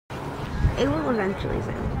It will eventually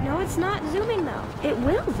zoom. No, it's not zooming though. It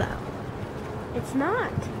will though. It's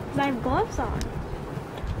not. 'Cause I have gloves on.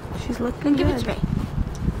 She's looking Give good. it to me.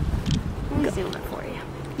 Let me zoom it for you.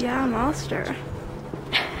 Yeah, monster.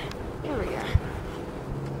 There we go.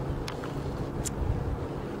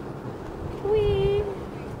 Whee!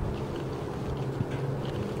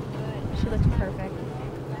 She looks perfect.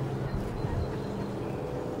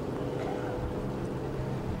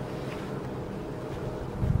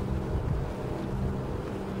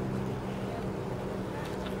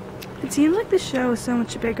 It seemed like the show was so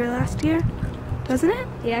much bigger last year, doesn't it?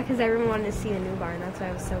 Yeah, because everyone wanted to see the new barn. That's why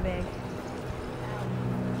it was so big.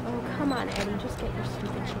 Oh, come on, Eddie. Just get your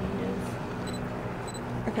stupid changes.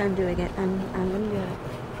 Okay, I'm doing it. I'm gonna do it.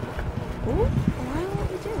 Ooh, why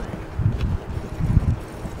won't you do it?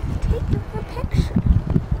 Take a picture.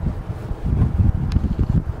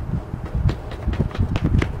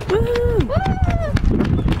 Woo!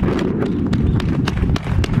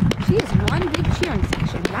 She is one big cheering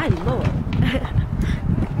section, my lord.